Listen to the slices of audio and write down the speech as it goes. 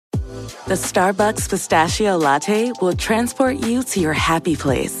The Starbucks Pistachio Latte will transport you to your happy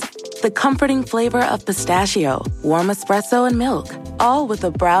place. The comforting flavor of pistachio, warm espresso, and milk, all with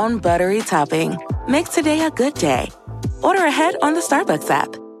a brown buttery topping. Make today a good day. Order ahead on the Starbucks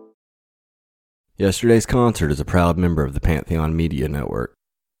app. Yesterday's Concert is a proud member of the Pantheon Media Network.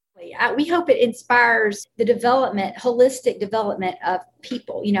 We hope it inspires the development, holistic development of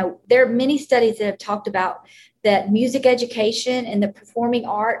people. You know, there are many studies that have talked about that music education and the performing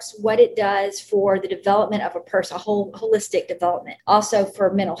arts, what it does for the development of a person, a whole holistic development. Also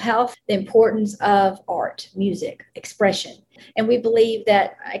for mental health, the importance of art, music, expression. And we believe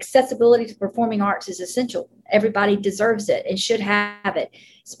that accessibility to performing arts is essential. Everybody deserves it and should have it,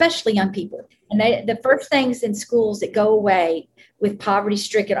 especially young people. And the first things in schools that go away with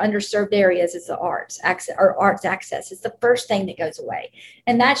poverty-stricken, underserved areas is the arts access. It's the first thing that goes away.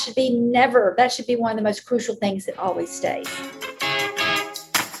 And that should be one of the most crucial things that always stays.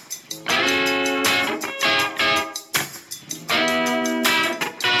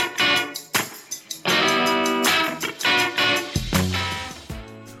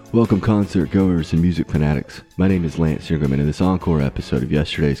 Welcome, concert goers and music fanatics. My name is Lance Ingram, and in this encore episode of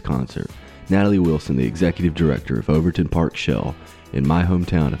Yesterday's Concert, Natalie Wilson, the executive director of Overton Park Shell in my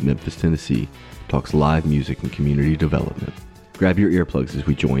hometown of Memphis, Tennessee, talks live music and community development. Grab your earplugs as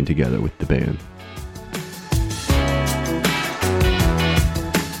we join together with the band.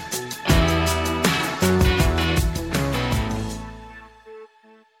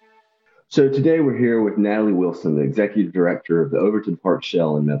 So today we're here with Natalie Wilson, the executive director of the Overton Park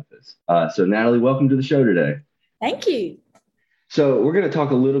Shell in Memphis. So Natalie, welcome to the show today. Thank you. So we're going to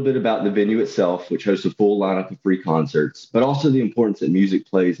talk a little bit about the venue itself, which hosts a full lineup of free concerts, but also the importance that music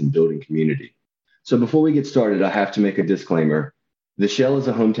plays in building community. So before we get started, I have to make a disclaimer. The Shell is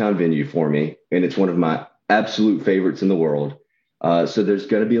a hometown venue for me, and it's one of my absolute favorites in the world. So there's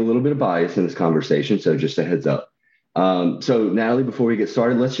going to be a little bit of bias in this conversation, so just a heads up. So Natalie, before we get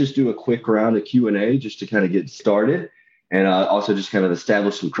started, let's just do a quick round of Q&A just to kind of get started and also just kind of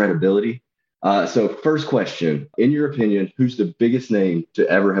establish some credibility. So first question, in your opinion, who's the biggest name to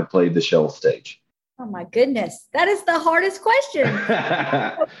ever have played the Shell stage? Oh my goodness, that is the hardest question.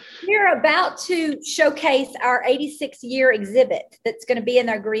 We're about to showcase our 86-year exhibit that's going to be in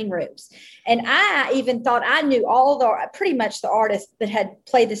our green rooms. And I even thought I knew pretty much the artists that had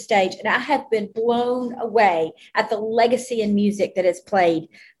played the stage. And I have been blown away at the legacy in music that is played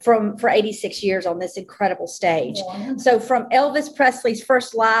for 86 years on this incredible stage. Yeah. So from Elvis Presley's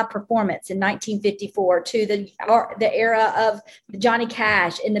first live performance in 1954 to the era of Johnny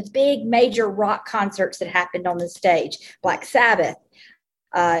Cash and the big major rock concerts that happened on the stage, Black Sabbath,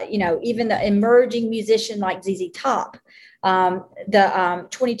 even the emerging musician like ZZ Top, the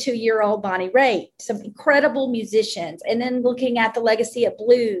 22-year-old Bonnie Raitt, some incredible musicians, and then looking at the legacy of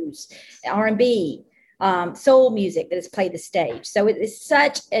blues, R&B, soul music that has played the stage. So it is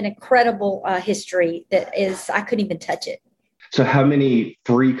such an incredible history I couldn't even touch it. So how many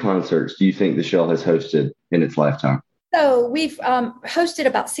free concerts do you think the Shell has hosted in its lifetime? So we've hosted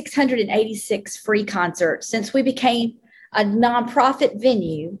about 686 free concerts since we became a nonprofit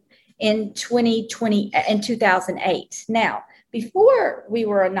venue in 2008. Now, before we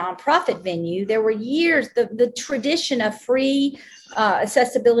were a nonprofit venue, there were years, the tradition of free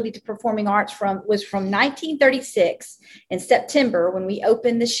accessibility to performing arts was from 1936 in September when we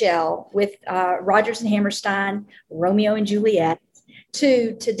opened the Shell with Rodgers and Hammerstein, Romeo and Juliet,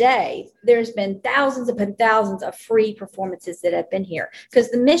 to today. There's been thousands upon thousands of free performances that have been here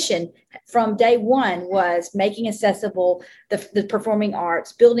because the mission from day one was making accessible the performing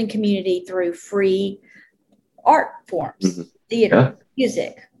arts, building community through free art forms, theater,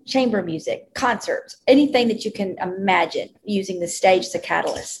 music, chamber music, concerts, anything that you can imagine using the stage as a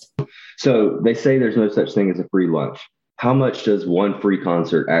catalyst. So they say there's no such thing as a free lunch. How much does one free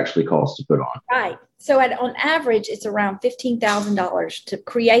concert actually cost to put on? Right. So on average, it's around $15,000 to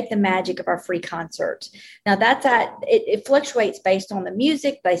create the magic of our free concerts. Now it fluctuates based on the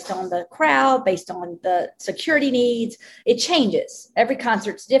music, based on the crowd, based on the security needs. It changes. Every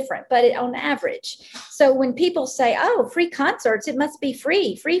concert's different, but on average. So when people say, oh, free concerts, it must be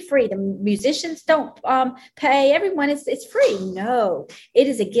free. The musicians don't pay. Everyone it's free. No, it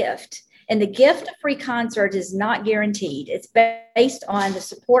is a gift. And the gift of free concerts is not guaranteed. It's based on the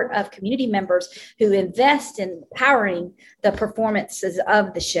support of community members who invest in powering the performances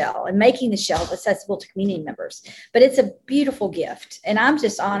of the Shell and making the Shell accessible to community members. But it's a beautiful gift. And I'm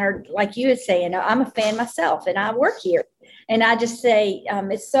just honored, like you were saying, I'm a fan myself and I work here. And I just say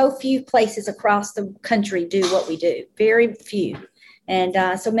it's so few places across the country do what we do, very few.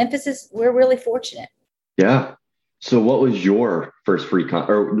 And so Memphis we're really fortunate. Yeah. So what was your first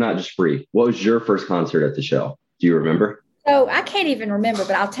or not just free? What was your first concert at the Shell? Do you remember? So I can't even remember,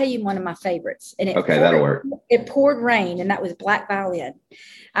 but I'll tell you one of my favorites. And Okay, that'll work. It poured rain, and that was Black Violin.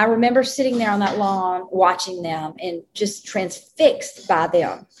 I remember sitting there on that lawn watching them and just transfixed by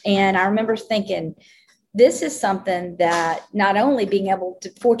them. And I remember thinking, this is something that not only being able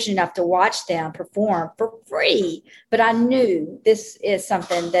to fortunate enough to watch them perform for free, but I knew this is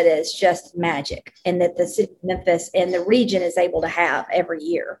something that is just magic and that the city of Memphis and the region is able to have every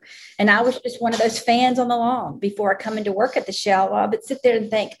year. And I was just one of those fans on the lawn before I come into work at the Shell. I would sit there and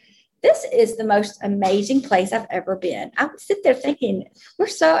think, this is the most amazing place I've ever been. I would sit there thinking,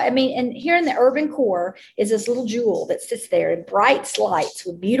 and here in the urban core is this little jewel that sits there in bright lights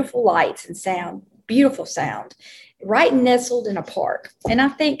with beautiful lights and sound, beautiful sound, right nestled in a park. And I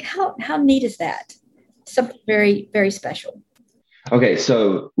think, how neat is that? Something very, very special. Okay,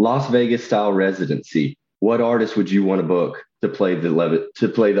 so Las Vegas style residency. What artist would you want to book to play the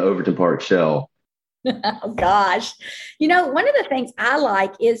Overton Park Shell? Oh gosh. One of the things I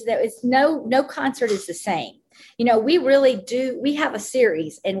like is that it's no concert is the same. We have a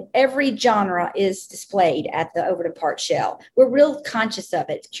series and every genre is displayed at the Overton Park Shell. We're real conscious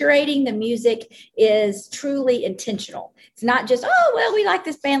of it. Curating the music is truly intentional. It's not just, oh, well, we like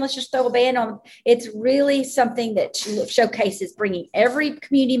this band, let's just throw a band on. It's really something that showcases bringing every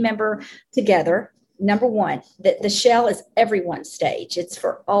community member together. Number one, that the Shell is everyone's stage. It's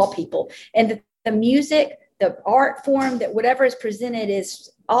for all people. And the music, the art form, that whatever is presented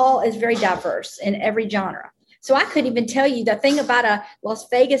is very diverse in every genre. So I couldn't even tell you the thing about a Las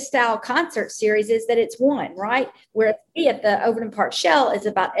Vegas style concert series is that it's one, right? Where at the Overton Park Shell is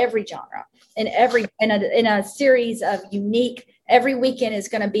about every genre and in a series of unique, every weekend is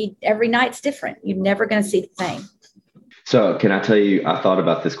going to be, every night's different. You're never going to see the same. So can I tell you, I thought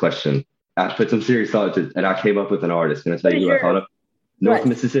about this question. I put some serious thought into it and I came up with an artist. Can I tell you who I thought of? North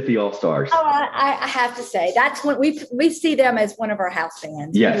Mississippi All Stars. Oh, I have to say that's when we see them as one of our house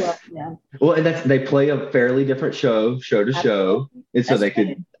bands. Yes. Well, and they play a fairly different show to Absolutely. Show, and so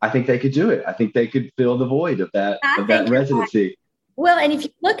I think they could do it. I think they could fill the void of that residency. Right. Well, and if you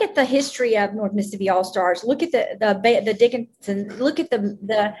look at the history of North Mississippi All Stars, look at the Dickinson, look at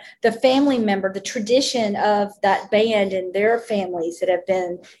the family member, the tradition of that band and their families that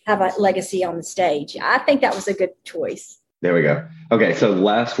have a legacy on the stage. I think that was a good choice. There we go. Okay, so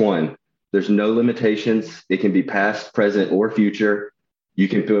last one. There's no limitations. It can be past, present, or future. You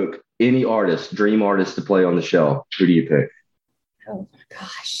can pick any artist, dream artist to play on the Shell. Who do you pick? Oh my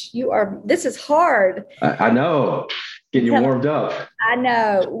gosh, this is hard. I know. Getting you warmed up. I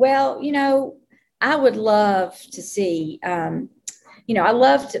know. Well, I would love to see, I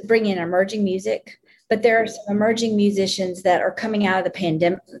love to bring in emerging music. But there are some emerging musicians that are coming out of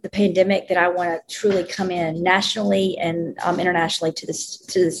the pandemic that I want to truly come in nationally and internationally to the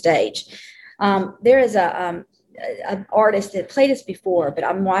stage. There is an artist that played us before, but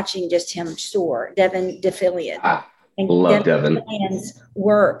I'm watching just him soar, Devin DeFillion. I love Devin. DeFillion's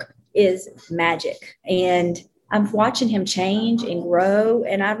work is magic. And I'm watching him change and grow.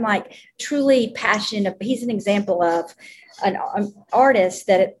 And I'm like truly passionate. He's an example of an artist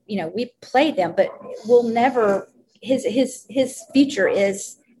that, we play them, but we'll never, his future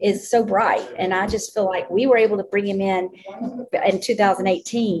is so bright. And I just feel like we were able to bring him in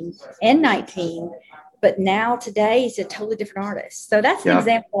 2018 and 19, but now today he's a totally different artist. So that's an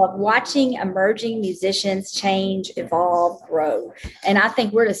example of watching emerging musicians change, evolve, grow. And I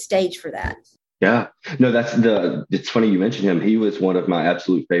think we're at a stage for that. Yeah, no, it's funny you mentioned him. He was one of my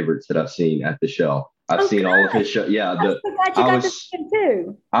absolute favorites that I've seen at the Shell. I've seen all of his shows. Yeah.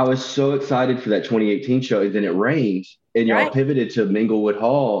 I was so excited for that 2018 show. And then it rained and y'all pivoted to Minglewood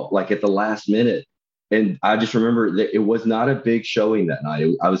Hall, like at the last minute. And I just remember that it was not a big showing that night.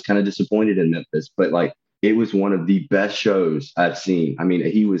 I was kind of disappointed in Memphis, but like it was one of the best shows I've seen. I mean,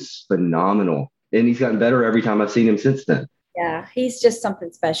 he was phenomenal and he's gotten better every time I've seen him since then. Yeah, he's just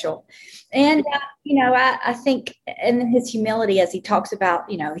something special. And, I think in his humility, as he talks about,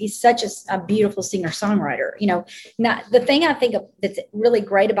 he's such a beautiful singer-songwriter. Now, the thing I think that's really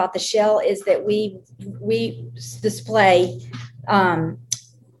great about the Shell is that we display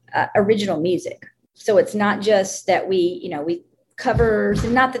original music. So it's not just that we covers,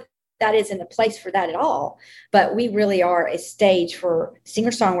 and not that isn't a place for that at all, but we really are a stage for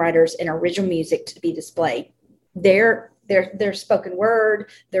singer-songwriters and original music to be displayed. Their spoken word,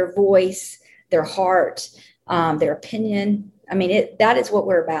 their voice, their heart, their opinion. I mean, that is what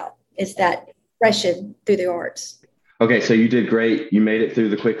we're about. It's that expression through the arts. Okay, so you did great. You made it through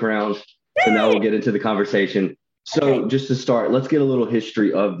the quick round. So now we'll get into the conversation. So just to start, let's get a little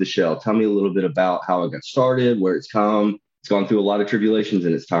history of the Shell. Tell me a little bit about how it got started, where it's come. It's gone through a lot of tribulations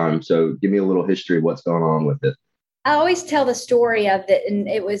in its time. So give me a little history of what's going on with it. I always tell the story of it, and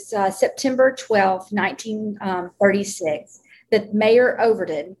it was September 12th, 1936, that Mayor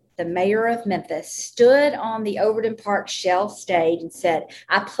Overton, the mayor of Memphis, stood on the Overton Park Shell stage and said,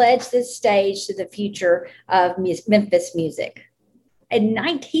 "I pledge this stage to the future of Memphis music."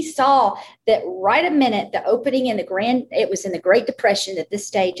 And he saw that right a minute, the opening in it was in the Great Depression that this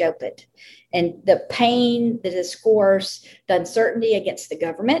stage opened. And the pain, the discourse, the uncertainty against the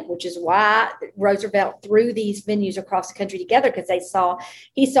government, which is why Roosevelt threw these venues across the country together, because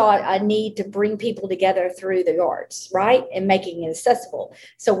he saw a need to bring people together through the arts, right? And making it accessible.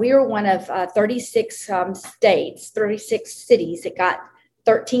 So we were one of 36 states, 36 cities that got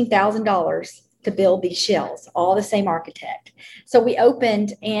 $13,000 to build these shells, all the same architect. So we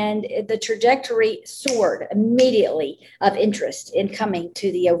opened, and the trajectory soared immediately of interest in coming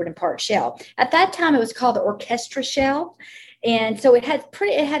to the Overton Park Shell. At that time, it was called the Orchestra Shell. And so it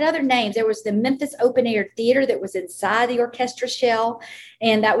had other names. There was the Memphis Open Air Theater that was inside the Orchestra Shell.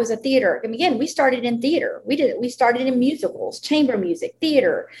 And that was a theater. And again, we started in theater. We started in musicals, chamber music,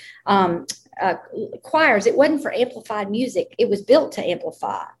 theater, choirs. It wasn't for amplified music. It was built to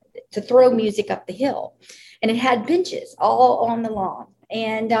amplify, to throw music up the hill. And it had benches all on the lawn.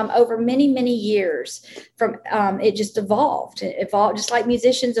 And over many, many years, it just evolved. It evolved just like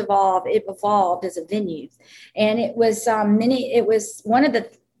musicians evolve. It evolved as a venue. And it was it was one of the,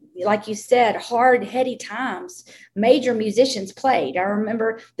 like you said, hard, heady times major musicians played. I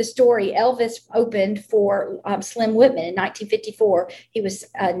remember the story. Elvis opened for Slim Whitman in 1954. He was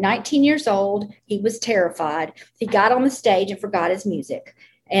 19 years old. He was terrified. He got on the stage and forgot his music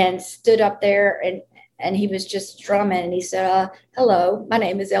and stood up there, and he was just strumming, and he said, "Hello, my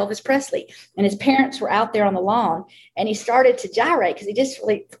name is Elvis Presley." And his parents were out there on the lawn, and he started to gyrate because he just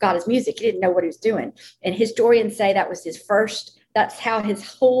really forgot his music. He didn't know what he was doing. And historians say that was that's how his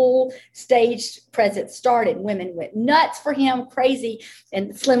whole stage presence started. Women went nuts for him, crazy.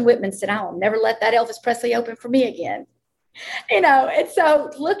 And Slim Whitman said, "I will never let that Elvis Presley open for me again." And so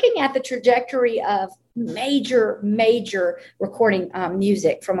looking at the trajectory of major recording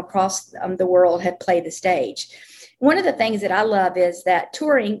music from across the world have played the stage. One of the things that I love is that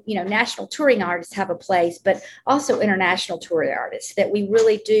touring, national touring artists have a place, but also international touring artists, that we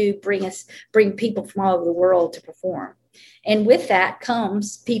really do bring people from all over the world to perform. And with that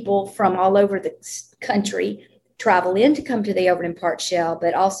comes people from all over the country travel in to come to the Overton Park Shell,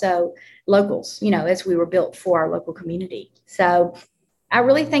 but also locals, as we were built for our local community. So I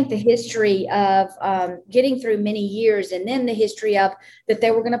really think the history of getting through many years, and then the history of that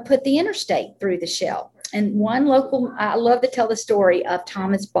they were going to put the interstate through the Shell. And I love to tell the story of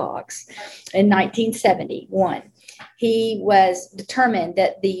Thomas Boggs in 1971. He was determined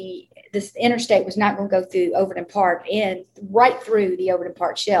that this interstate was not going to go through Overton Park and right through the Overton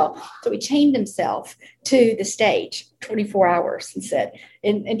Park Shell. So he chained himself to the stage 24 hours and said,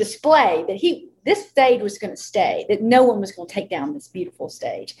 and display that this stage was going to stay, that no one was going to take down this beautiful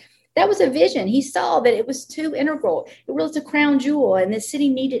stage. That was a vision. He saw that it was too integral. It was a crown jewel, and the city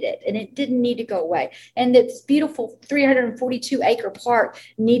needed it, and it didn't need to go away. And this beautiful 342-acre park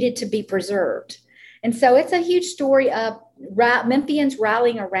needed to be preserved. And so it's a huge story of Memphians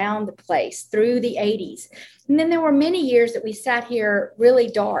rallying around the place through the 80s. And then there were many years that we sat here really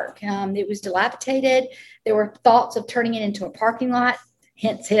dark. It was dilapidated. There were thoughts of turning it into a parking lot.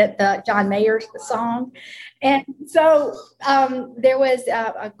 Hence hit John Mayer's song. And so there was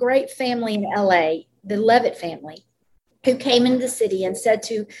a great family in LA, the Levitt family, who came into the city and said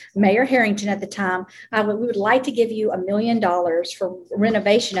to Mayor Harrington at the time, we would like to give you $1 million for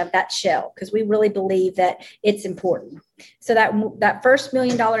renovation of that shell, because we really believe that it's important. So that first $1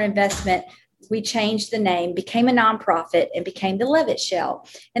 million investment, we changed the name, became a nonprofit, and became the Levitt Shell.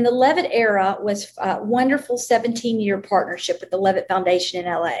 And the Levitt era was a wonderful 17-year partnership with the Levitt Foundation in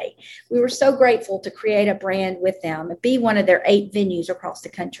LA. We were so grateful to create a brand with them and be one of their 8 venues across the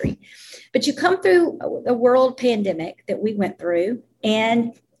country. But you come through the world pandemic that we went through,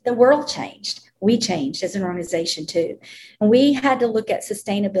 and the world changed. We changed as an organization too. And we had to look at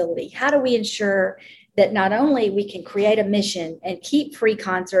sustainability. How do we ensure that not only we can create a mission and keep free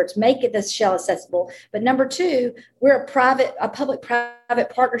concerts, make it the Shell accessible, but number 2, we're a public-private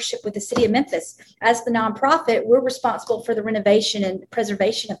partnership with the city of Memphis. As the nonprofit, we're responsible for the renovation and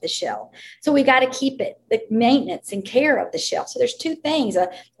preservation of the Shell. So we got to keep it, the maintenance and care of the Shell. So there's 2 things: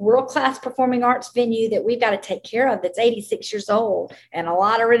 a world-class performing arts venue that we've got to take care of that's 86 years old and a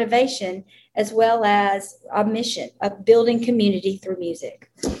lot of renovation, as well as a mission of building community through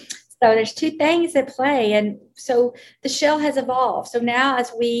music. So there's two things at play. And so the shell has evolved. So now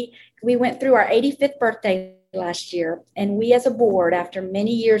as we went through our 85th birthday last year, and we as a board, after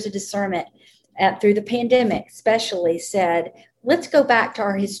many years of discernment through the pandemic especially, said, let's go back to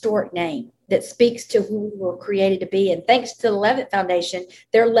our historic name that speaks to who we were created to be. And thanks to the Levitt Foundation,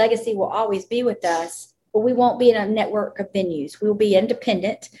 their legacy will always be with us, but we won't be in a network of venues. We'll be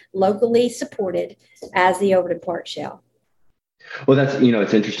independent, locally supported as the Overton Park Shell. Well, that's,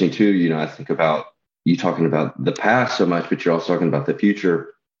 it's interesting too. I think about you talking about the past so much, but you're also talking about the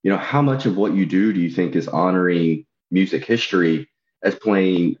future. How much of what you do you think is honoring music history as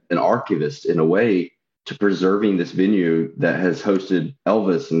playing an archivist in a way to preserving this venue that has hosted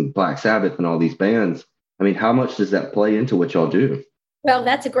Elvis and Black Sabbath and all these bands? I mean, how much does that play into what y'all do? Well,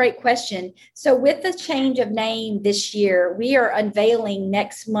 that's a great question. So with the change of name this year, we are unveiling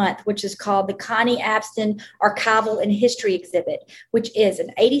next month, which is called the Connie Abston Archival and History Exhibit, which is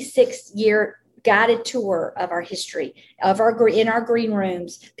an 86-year guided tour of our history in our green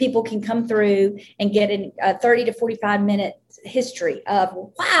rooms. People can come through and get a 30 to 45 minute history of,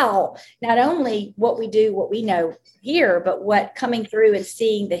 wow, not only what we do, what we know here, but what coming through and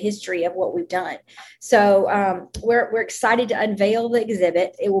seeing the history of what we've done. So we're excited to unveil the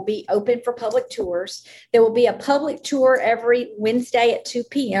exhibit. It will be open for public tours. There will be a public tour every Wednesday at 2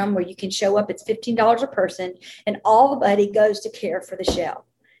 p.m. where you can show up. It's $15 a person, and all the money goes to care for the shell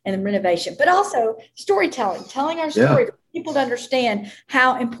and the renovation, but also storytelling, telling our story for people to understand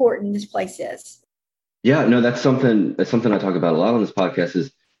how important this place is. Yeah, no, that's something I talk about a lot on this podcast.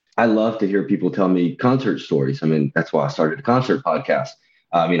 Is I love to hear people tell me concert stories. I mean, that's why I started a concert podcast.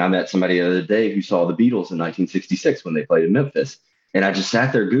 I met somebody the other day who saw the Beatles in 1966 when they played in Memphis. And I just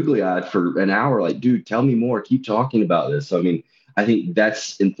sat there googly-eyed for an hour, like, dude, tell me more, keep talking about this. So, I think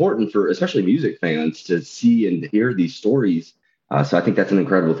that's important for especially music fans to see and hear these stories. So I think that's an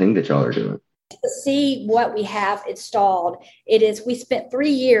incredible thing that y'all are doing. To see what we have installed, we spent 3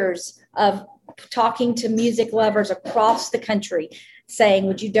 years of talking to music lovers across the country, saying,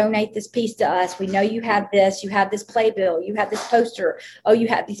 would you donate this piece to us? We know you have this playbill, you have this poster, you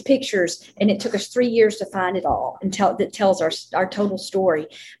have these pictures. And it took us 3 years to find it all and that tells our total story.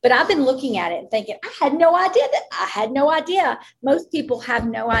 But I've been looking at it and thinking, I had no idea. Most people have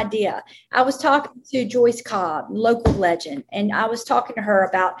no idea. I was talking to Joyce Cobb, local legend, and I was talking to her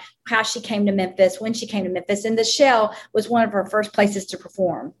about how she came to Memphis, when she came to Memphis, and the Shell was one of her first places to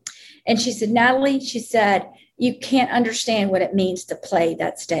perform. And she said, Natalie, you can't understand what it means to play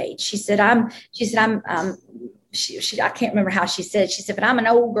that stage. She said, I can't remember how she said, but I'm an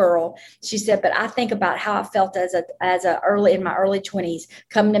old girl. She said, but I think about how I felt in my early 20s,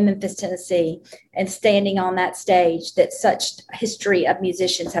 coming to Memphis, Tennessee, and standing on that stage that such history of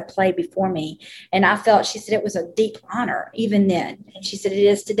musicians have played before me. And I felt, she said, it was a deep honor even then. And she said, it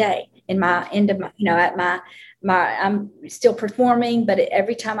is today I'm still performing, but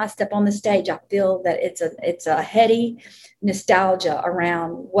every time I step on the stage, I feel that it's a heady nostalgia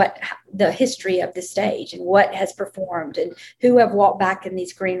around what the history of the stage and what has performed and who have walked back in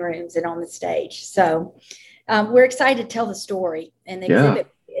these green rooms and on the stage. So we're excited to tell the story, and the exhibit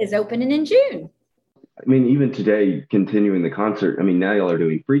is opening in June. Even today, continuing the concert, now y'all are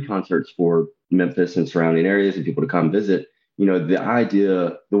doing free concerts for Memphis and surrounding areas and people to come visit.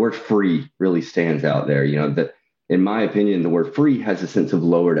 The word free really stands out there. That in my opinion, the word free has a sense of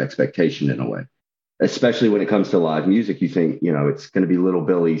lowered expectation in a way, especially when it comes to live music. You think, it's going to be Little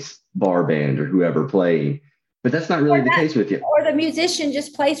Billy's bar band or whoever playing, but that's not really the case with you. Or the musician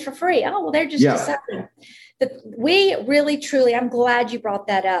just plays for free. Oh, well, they're just deciding. We really, truly, I'm glad you brought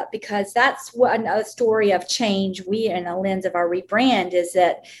that up, because that's what another story of change. We, in the lens of our rebrand, is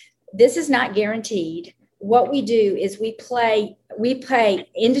that this is not guaranteed. What we do is we play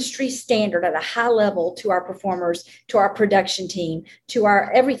industry standard at a high level to our performers, to our production team, to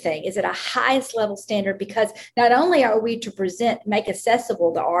our everything is at a highest level standard, because not only are we to make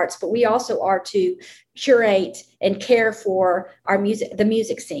accessible the arts, but we also are to curate and care for the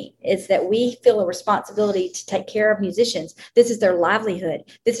music scene. It's that we feel a responsibility to take care of musicians. This is their livelihood.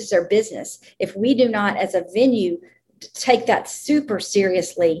 This is their business. If we do not, as a venue, take that super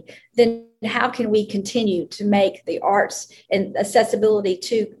seriously, then how can we continue to make the arts and accessibility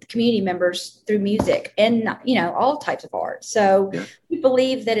to community members through music and all types of art? So we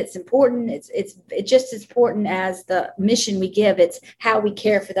believe that it's important. It's just as important as the mission we give. It's how we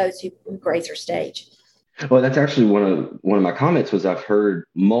care for those who grace our stage. Well, that's actually one of my comments was I've heard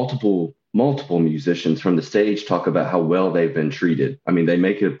multiple musicians from the stage talk about how well they've been treated. They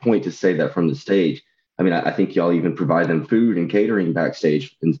make it a point to say that from the stage. I think y'all even provide them food and catering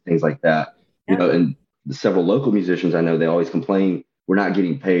backstage and things like that. And several local musicians, I know they always complain we're not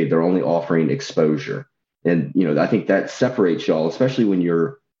getting paid. They're only offering exposure. And, I think that separates y'all, especially when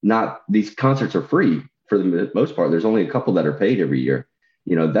you're not, these concerts are free for the most part. There's only a couple that are paid every year.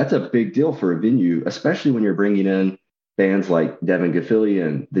 That's a big deal for a venue, especially when you're bringing in bands like Devin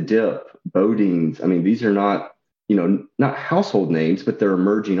Gilfillian, The Dip, Bodines. I mean, these are not, not household names, but they're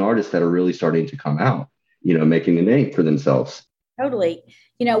emerging artists that are really starting to come out, making a name for themselves. Totally.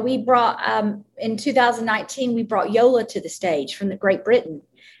 We brought, in 2019, we brought Yola to the stage from the Great Britain.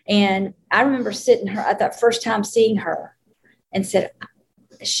 And I remember sitting her at that first time seeing her and said,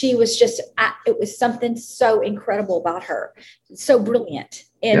 she was just, it was something so incredible about her. So brilliant.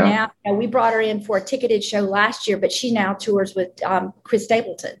 And now we brought her in for a ticketed show last year, but she now tours with Chris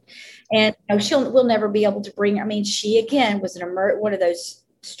Stapleton. And we'll never be able to bring, she again was one of those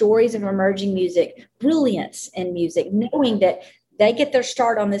stories of emerging music, brilliance in music, knowing that they get their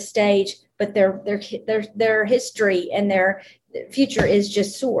start on the stage, but their history and their future is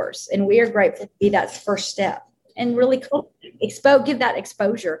just soars. And we are grateful to be that first step and really give that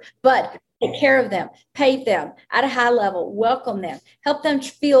exposure, but take care of them, pay them at a high level, welcome them, help them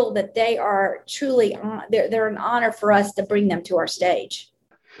feel that they are truly, they're an honor for us to bring them to our stage.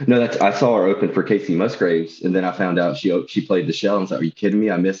 No, I saw her open for Casey Musgraves, and then I found out she played the Shell. I was like, are you kidding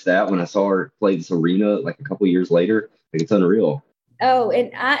me? I missed that when I saw her play this arena like a couple of years later. Like, it's unreal. Oh,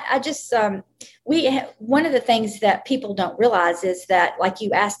 and I just, one of the things that people don't realize is that, like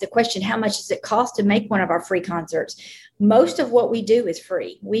you asked the question, how much does it cost to make one of our free concerts? Most of what we do is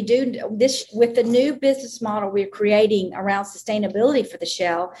free. We do this with the new business model we're creating around sustainability for the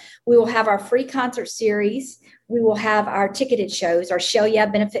Shell. We will have our free concert series. We will have our ticketed shows, our Shell Yeah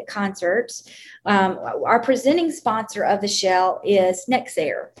benefit concerts. Our presenting sponsor of the Shell is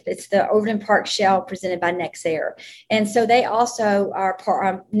Nexair. It's the Overland Park Shell presented by Nexair. And so they also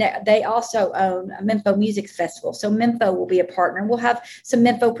own a Memphis Music Festival. So Memphis will be a partner. We'll have some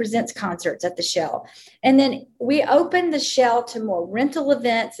Memphis Presents concerts at the Shell. And then we open the Shell to more rental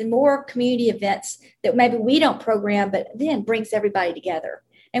events and more community events that maybe we don't program, but then brings everybody together.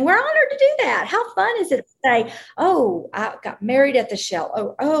 And we're honored to do that. How fun is it to say, oh, I got married at the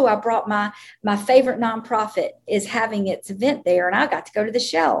Shell. Oh, I brought my favorite nonprofit is having its event there, and I got to go to the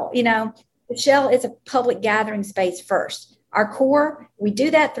Shell. The Shell is a public gathering space first. Our core, we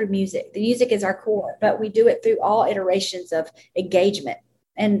do that through music. The music is our core, but we do it through all iterations of engagement.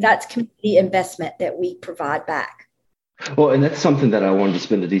 And that's community investment that we provide back. Well, and that's something that I wanted to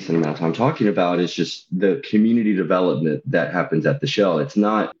spend a decent amount of time talking about is just the community development that happens at the Shell. It's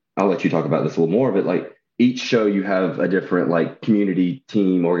not, I'll let you talk about this a little more, but like each show you have a different like community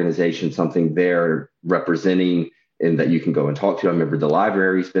team, organization, something there representing and that you can go and talk to. I remember the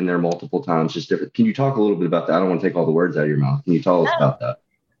library's been there multiple times, just different. Can you talk a little bit about that? I don't want to take all the words out of your mouth. Can you tell us about that?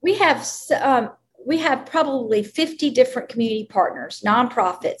 We have probably 50 different community partners,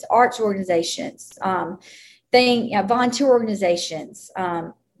 nonprofits, arts organizations, volunteer organizations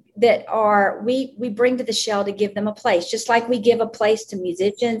that we bring to the Shell to give them a place, just like we give a place to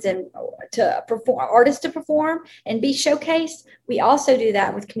musicians and to artists to perform and be showcased. We also do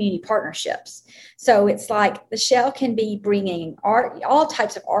that with community partnerships. So it's like the Shell can be bringing art, all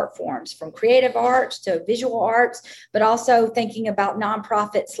types of art forms, from creative arts to visual arts, but also thinking about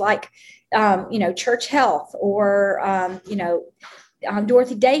nonprofits like Church Health or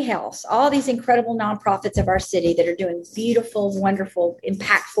Dorothy Day House, all these incredible nonprofits of our city that are doing beautiful, wonderful,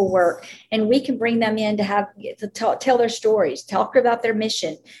 impactful work. And we can bring them in to tell their stories, talk about their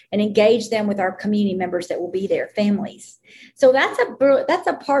mission, and engage them with our community members that will be there, families. So that's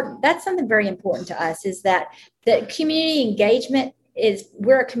something very important to us, is that community engagement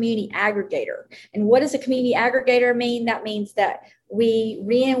we're a community aggregator. And what does a community aggregator mean? That means that we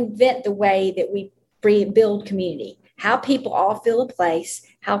reinvent the way that we build community. How people all feel a place,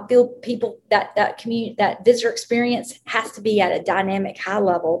 how feel people that community, that visitor experience has to be at a dynamic high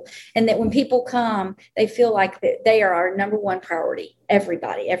level. And that when people come, they feel like that they are our number one priority.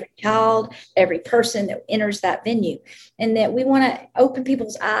 Everybody, every child, every person that enters that venue. And that we want to open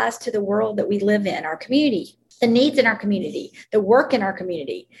people's eyes to the world that we live in, our community, the needs in our community, the work in our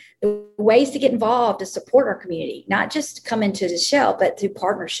community, the ways to get involved to support our community, not just come into the Shell, but through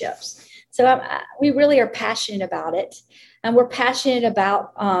partnerships. So we really are passionate about it. And we're passionate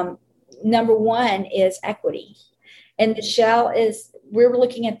about, number one is equity. And the Shell we're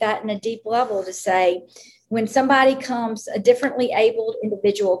looking at that in a deep level to say, when somebody comes, a differently abled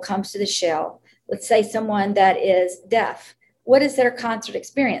individual comes to the Shell, let's say someone that is deaf, what is their concert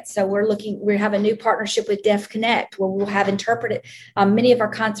experience? So we have a new partnership with Deaf Connect, where we'll have many of our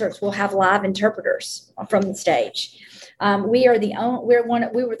concerts will have live interpreters from the stage. We are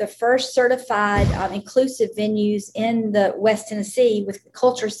we were the first certified inclusive venues in the West Tennessee with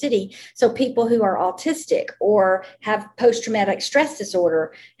Culture City. So people who are autistic or have post-traumatic stress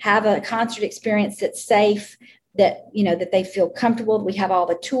disorder have a concert experience that's safe, that, that they feel comfortable. We have all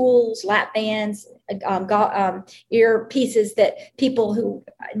the tools, lap bands, ear pieces that people who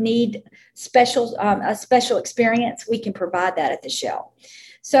need a special experience, we can provide that at the Shell.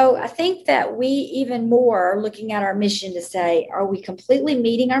 So I think that we even more are looking at our mission to say, are we completely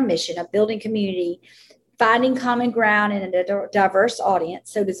meeting our mission of building community, finding common ground in a diverse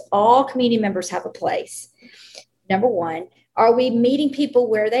audience? So does all community members have a place? Number one, are we meeting people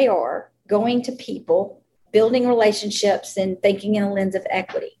where they are, going to people, building relationships, and thinking in a lens of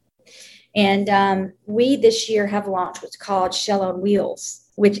equity? And we this year have launched what's called Shell on Wheels,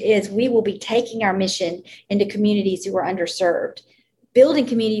 which is we will be taking our mission into communities who are underserved, building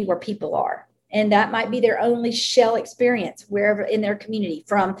community where people are. And that might be their only Shell experience wherever in their community,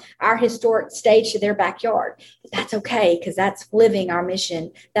 from our historic stage to their backyard. But that's okay, because that's living our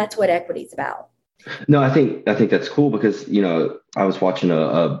mission. That's what equity is about. No, I think that's cool because, I was watching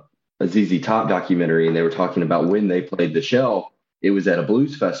a ZZ Top documentary, and they were talking about when they played the Shell, it was at a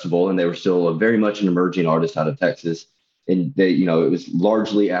blues festival, and they were still very much an emerging artist out of Texas. And they, it was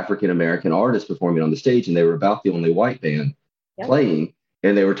largely African-American artists performing on the stage, and they were about the only white band playing.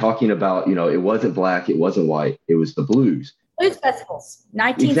 And they were talking about, it wasn't black, it wasn't white, it was the blues. Blues festivals,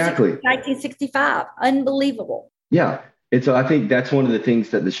 1965. Unbelievable. Yeah. And so I think that's one of the things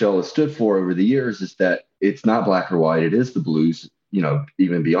that the Shell has stood for over the years, is that it's not black or white, it is the blues,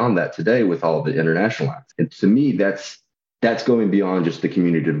 even beyond that today with all the international acts. And to me, that's going beyond just the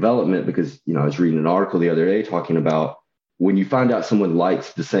community development, because, I was reading an article the other day talking about when you find out someone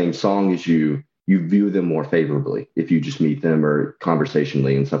likes the same song as you view them more favorably if you just meet them or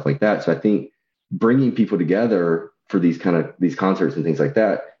conversationally and stuff like that. So I think bringing people together for these concerts and things like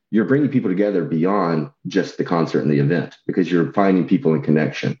that, you're bringing people together beyond just the concert and the event, because you're finding people in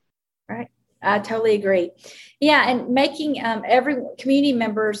connection. Right. I totally agree. Yeah. And making every community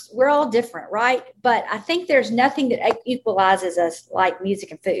members, we're all different, right? But I think there's nothing that equalizes us like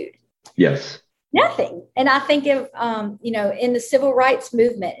music and food. Yes. Nothing. And I think of, in the civil rights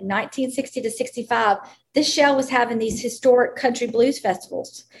movement in 1960 to 65, this Shell was having these historic country blues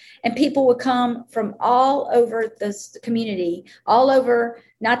festivals, and people would come from all over the community, all over,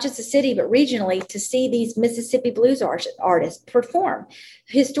 not just the city, but regionally, to see these Mississippi blues artists perform.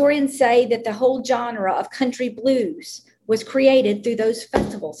 Historians say that the whole genre of country blues was created through those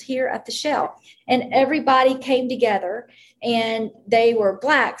festivals here at the Shell, and everybody came together. And they were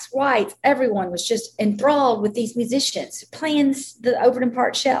blacks, whites, everyone was just enthralled with these musicians playing the Overton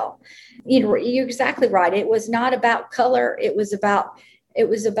Park Shell. You're exactly right. It was not about color. It was about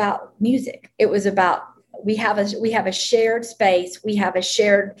music. It was about, we have a shared space. We have a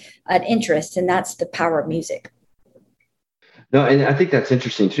shared interest, and that's the power of music. No, and I think that's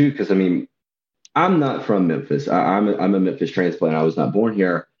interesting too, because I'm not from Memphis. I'm a Memphis transplant. I was not born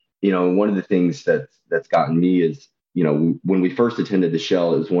here. One of the things that's gotten me is, when we first attended the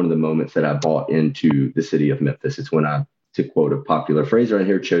Shell, it was one of the moments that I bought into the city of Memphis. It's when I, to quote a popular phrase around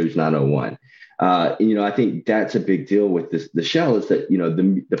here, chose 901. I think that's a big deal with the Shell, is that,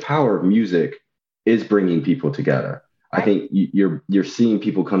 the power of music is bringing people together. I think you're seeing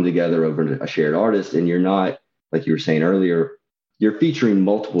people come together over a shared artist, and you're not, like you were saying earlier, you're featuring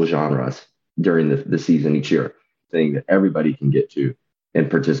multiple genres during the season each year, thing that everybody can get to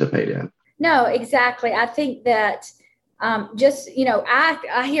and participate in. No, exactly. I think that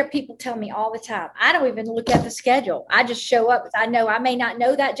I hear people tell me all the time, I don't even look at the schedule. I just show up. I know I may not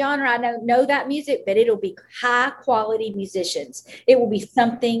know that genre. I know that music, but it'll be high quality musicians. It will be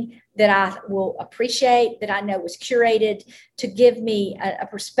something that I will appreciate, that I know was curated to give me a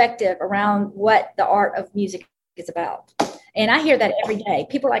perspective around what the art of music is about. And I hear that every day.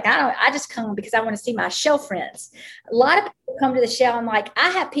 People are like, I just come because I want to see my Shell friends. A lot of people come to the Shell. I'm like,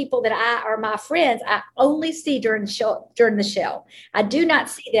 I have people that are my friends. I only see during the Shell. I do not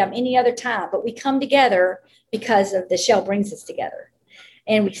see them any other time, but we come together because of the Shell brings us together.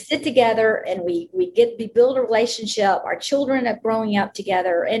 And we sit together and we build a relationship. Our children are growing up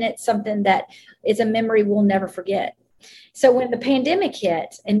together. And it's something that is a memory we'll never forget. So when the pandemic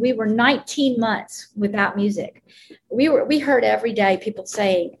hit and we were 19 months without music, we heard every day people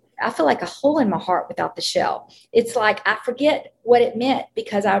saying, I feel like a hole in my heart without the Shell. It's like I forget what it meant,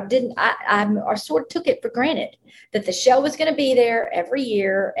 because I sort of took it for granted that the Shell was going to be there every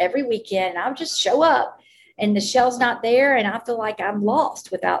year, every weekend. I would just show up and the Shell's not there, and I feel like I'm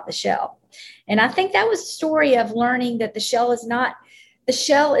lost without the Shell. And I think that was a story of learning that the Shell is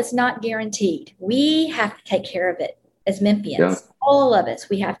not guaranteed. We have to take care of it. as Memphians. Yeah. All of us,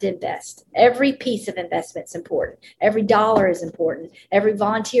 we have to invest. Every piece of investment is important. Every dollar is important. Every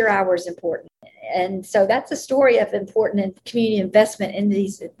volunteer hour is important. And so that's a story of important community investment in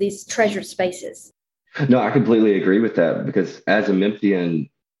these treasured spaces. No, I completely agree with that, because as a Memphian,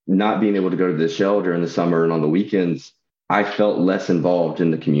 not being able to go to the shelter in the summer and on the weekends, I felt less involved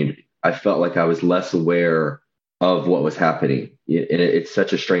in the community. I felt like I was less aware of what was happening. And it's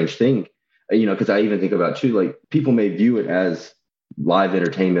such a strange thing, because I even think about too, like, people may view it as live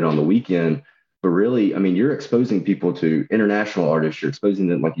entertainment on the weekend, but really, I mean, you're exposing people to international artists. You're exposing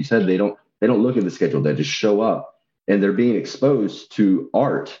them, like you said, they don't look at the schedule. They just show up, and they're being exposed to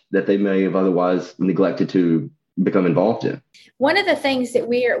art that they may have otherwise neglected to become involved in. One of the things that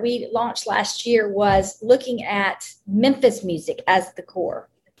we launched last year was looking at Memphis music as the core.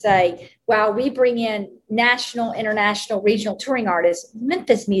 Say, while we bring in national, international, regional touring artists,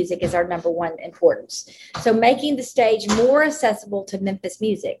 Memphis music is our number one importance. So making the stage more accessible to Memphis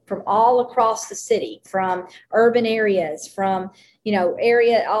music from all across the city, from urban areas, from,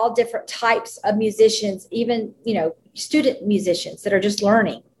 all different types of musicians, even, student musicians that are just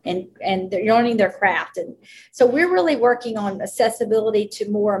learning and they're learning their craft. And so we're really working on accessibility to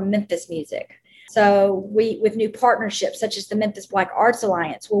more Memphis music. So with new partnerships such as the Memphis Black Arts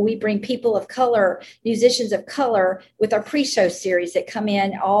Alliance, where we bring people of color, musicians of color, with our pre-show series that come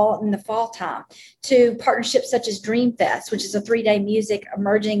in all in the fall time, to partnerships such as Dream Fest, which is a 3-day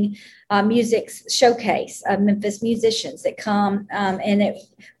emerging music showcase of Memphis musicians that come. And it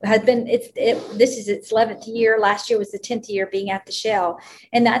has been, this is its 11th year. Last year was the 10th year being at the Shell.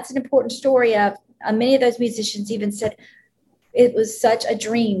 And that's an important story of many of those musicians even said, it was such a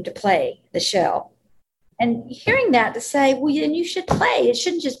dream to play the Shell. And hearing that, to say, well, then you should play. It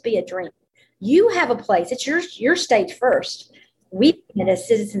shouldn't just be a dream. You have a place. It's your stage first. We did as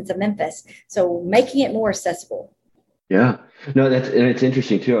citizens of Memphis. So making it more accessible. Yeah. No, and it's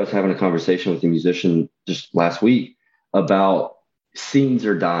interesting too. I was having a conversation with a musician just last week about scenes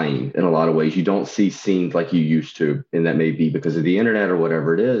are dying in a lot of ways. You don't see scenes like you used to, and that may be because of the internet or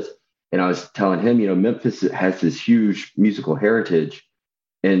whatever it is. And I was telling him, Memphis has this huge musical heritage,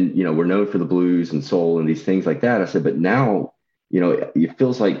 and, we're known for the blues and soul and these things like that. I said, but now, it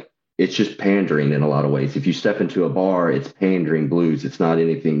feels like it's just pandering in a lot of ways. If you step into a bar, it's pandering blues. It's not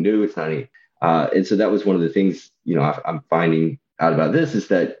anything new. It's not any. And so that was one of the things, I'm finding out about this, is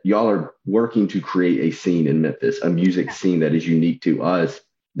that y'all are working to create a scene in Memphis, a music scene that is unique to us,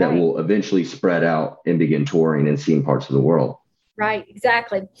 that will eventually spread out and begin touring and seeing parts of the world. Right,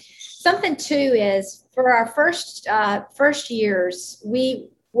 exactly. Something too is, for our first years, we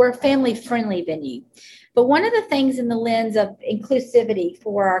were a family-friendly venue. But one of the things in the lens of inclusivity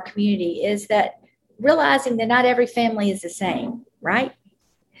for our community is that realizing that not every family is the same, right?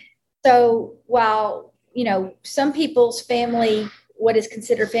 So while, some people's family, what is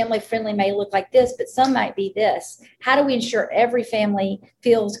considered family friendly, may look like this, but some might be this. How do we ensure every family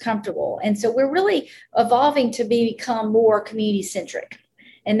feels comfortable? And so we're really evolving to become more community centric.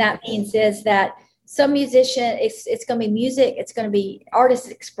 And that means is that some musician, it's going to be music, it's going to be artist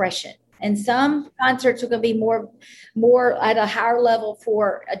expression. And some concerts are going to be more at a higher level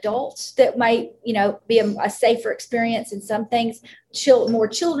for adults that might, be a safer experience. And some things, more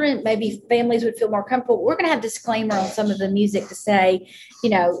children, maybe families would feel more comfortable. We're going to have disclaimer on some of the music to say,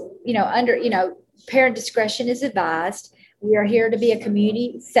 parent discretion is advised. We are here to be a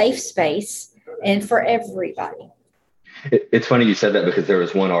community safe space and for everybody. It's funny you said that, because there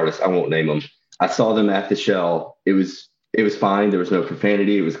was one artist, I won't name them. I saw them at the Shell. It was fine. There was no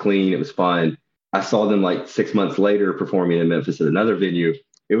profanity. It was clean. It was fun. I saw them like 6 months later performing in Memphis at another venue.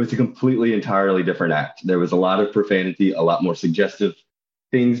 It was a completely, entirely different act. There was a lot of profanity, a lot more suggestive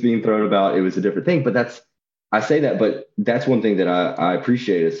things being thrown about. It was a different thing. But I say that, but that's one thing that I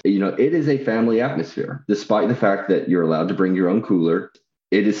appreciate is, it is a family atmosphere. Despite the fact that you're allowed to bring your own cooler,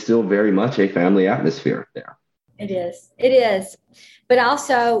 it is still very much a family atmosphere there. It is. But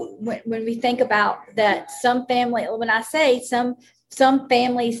also when we think about that, some families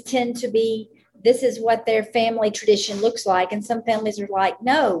tend to be, this is what their family tradition looks like. And some families are like,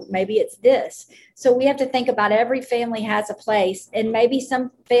 no, maybe it's this. So we have to think about every family has a place, and maybe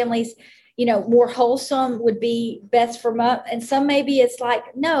some families, more wholesome would be best for mom. And some, maybe it's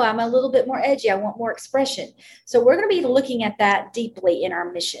like, no, I'm a little bit more edgy. I want more expression. So we're going to be looking at that deeply in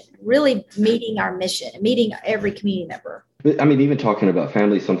our mission, really meeting our mission, meeting every community member. I mean, even talking about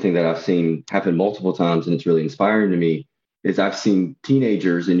family, something that I've seen happen multiple times, and it's really inspiring to me, is I've seen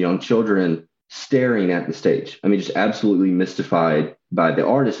teenagers and young children staring at the stage. I mean, just absolutely mystified by the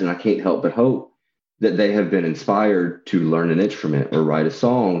artist. And I can't help but hope that they have been inspired to learn an instrument or write a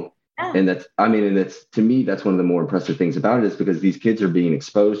song Yeah. And that's to me, that's one of the more impressive things about it, is because these kids are being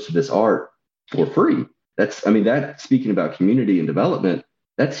exposed to this art for free. That speaking about community and development,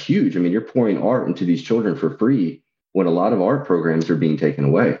 that's huge. I mean, you're pouring art into these children for free when a lot of art programs are being taken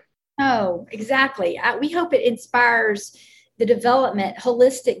away. Oh, exactly. We hope it inspires the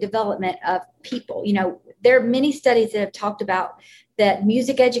holistic development of people. There are many studies that have talked about that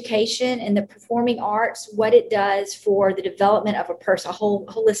music education and the performing arts, what it does for the development of a person, a whole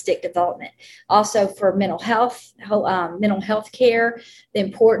holistic development. Also for mental health care, the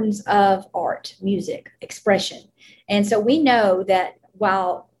importance of art, music, expression. And so we know that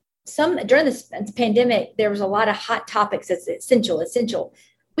while during this pandemic, there was a lot of hot topics that's essential.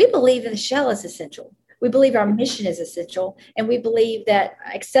 We believe that the shell is essential. We believe our mission is essential, and we believe that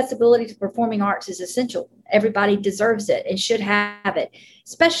accessibility to performing arts is essential. Everybody deserves it and should have it,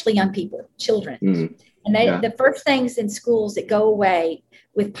 especially young people, children. Mm-hmm. And the first things in schools that go away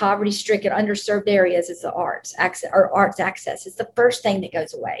with poverty-stricken, underserved areas is the arts access. It's the first thing that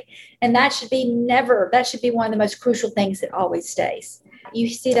goes away. And that should be one of the most crucial things that always stays. You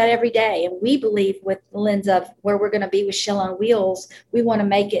see that every day. And we believe, with the lens of where we're going to be with Shell on Wheels, we want to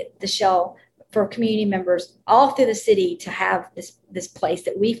make it the Shell for community members all through the city to have this place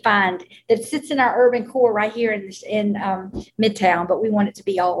that we find that sits in our urban core right here in Midtown, but we want it to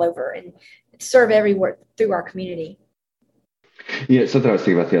be all over and serve everywhere through our community. Something I was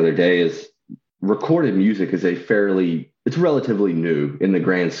thinking about the other day is recorded music is it's relatively new in the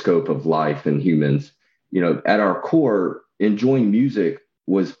grand scope of life and humans. At our core, enjoying music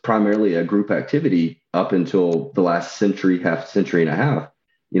was primarily a group activity up until the last century and a half.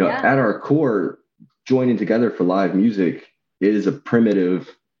 At our core, joining together for live music is a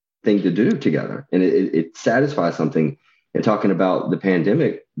primitive thing to do together. And it satisfies something. And talking about the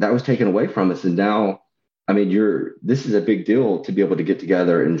pandemic, that was taken away from us. And now, this is a big deal to be able to get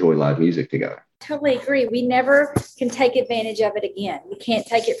together and enjoy live music together. Totally agree. We never can take advantage of it again. We can't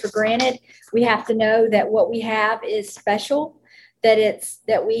take it for granted. We have to know that what we have is special, we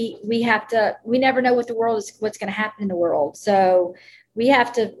never know what's going to happen in the world. So we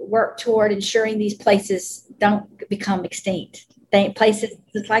have to work toward ensuring these places don't become extinct. Places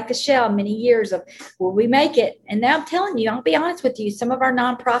like the Shell, many years of will we make it? And now I'm telling you, I'll be honest with you, some of our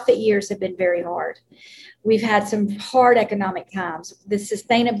nonprofit years have been very hard. We've had some hard economic times. The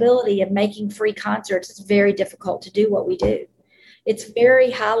sustainability of making free concerts is very difficult to do what we do. It's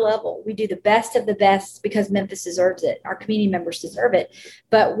very high level. We do the best of the best because Memphis deserves it. Our community members deserve it.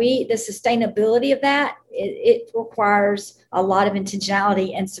 But the sustainability of that, it requires a lot of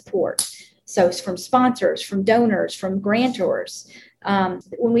intentionality and support. So it's from sponsors, from donors, from grantors.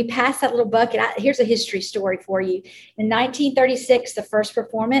 When we pass that little bucket, here's a history story for you. In 1936, the first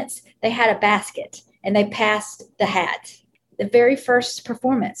performance, they had a basket and they passed the hat. The very first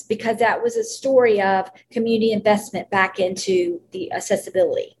performance, because that was a story of community investment back into the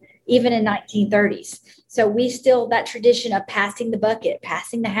accessibility, even in 1930s. So that tradition of passing the bucket,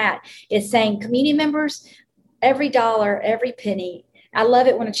 passing the hat, is saying, community members, every dollar, every penny. I love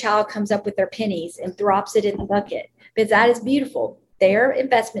it when a child comes up with their pennies and drops it in the bucket, because that is beautiful. Their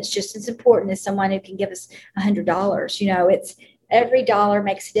investment's just as important as someone who can give us $100. It's every dollar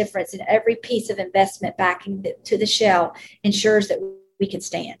makes a difference, and every piece of investment back into the Shell ensures that we can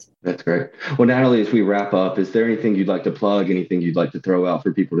stand. That's great. Well, Natalie, as we wrap up, is there anything you'd like to plug, anything you'd like to throw out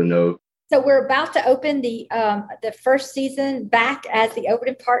for people to know? So we're about to open the first season back as the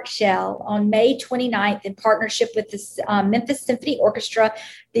Overton Park Shell on May 29th in partnership with the Memphis Symphony Orchestra.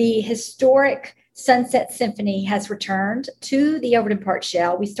 The historic Sunset Symphony has returned to the Overton Park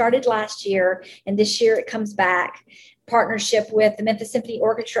Shell. We started last year, and this year it comes back. Partnership with the Memphis Symphony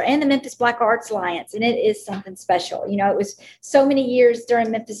Orchestra and the Memphis Black Arts Alliance. And it is something special. It was so many years during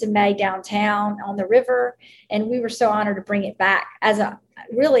Memphis in May downtown on the river. And we were so honored to bring it back as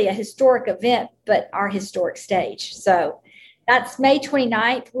really a historic event, but our historic stage. So that's May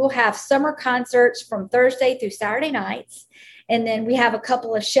 29th. We'll have summer concerts from Thursday through Saturday nights. And then we have a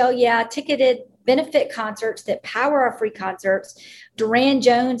couple of ticketed benefit concerts that power our free concerts. Duran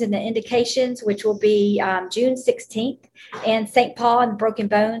Jones and the Indications, which will be June 16th, and St. Paul and the Broken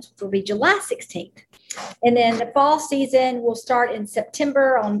Bones, which will be July 16th. And then the fall season will start in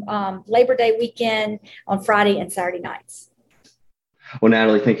September on Labor Day weekend on Friday and Saturday nights. Well,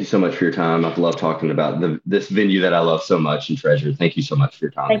 Natalie, thank you so much for your time. I've loved talking about this venue that I love so much and treasure. Thank you so much for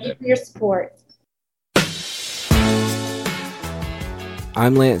your time. Thank you for your support.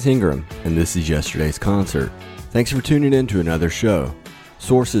 I'm Lance Ingram, and this is Yesterday's Concert. Thanks for tuning in to another show.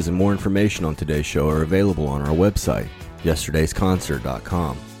 Sources and more information on today's show are available on our website,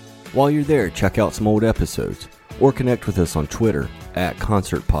 yesterdaysconcert.com. While you're there, check out some old episodes, or connect with us on Twitter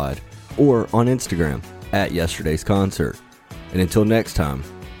 @ConcertPod, or on Instagram at Yesterday's Concert. And until next time,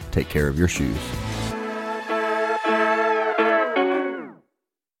 take care of your shoes.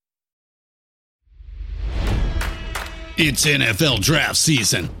 It's NFL draft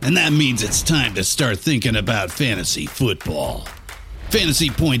season, and that means it's time to start thinking about fantasy football.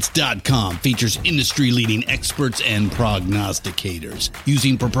 FantasyPoints.com features industry-leading experts and prognosticators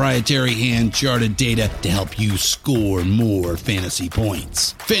using proprietary hand-charted data to help you score more fantasy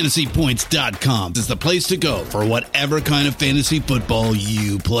points. FantasyPoints.com is the place to go for whatever kind of fantasy football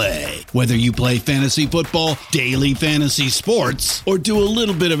you play. Whether you play fantasy football, daily fantasy sports, or do a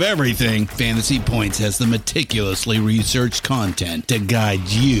little bit of everything, Fantasy Points has the meticulously researched content to guide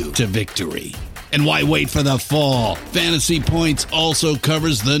you to victory. And why wait for the fall? Fantasy Points also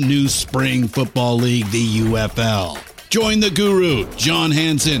covers the new spring football league, the UFL. Join the guru, John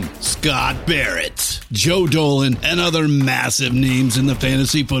Hansen, Scott Barrett, Joe Dolan, and other massive names in the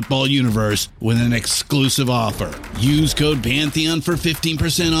fantasy football universe with an exclusive offer. Use code Pantheon for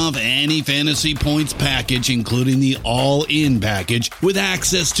 15% off any Fantasy Points package, including the all-in package, with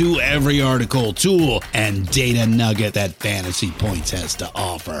access to every article, tool, and data nugget that Fantasy Points has to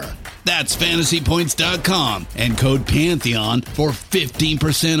offer. That's FantasyPoints.com and code Pantheon for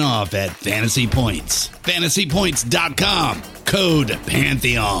 15% off at Fantasy Points. FantasyPoints.com, code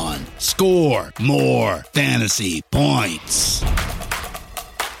Pantheon. Score more fantasy points.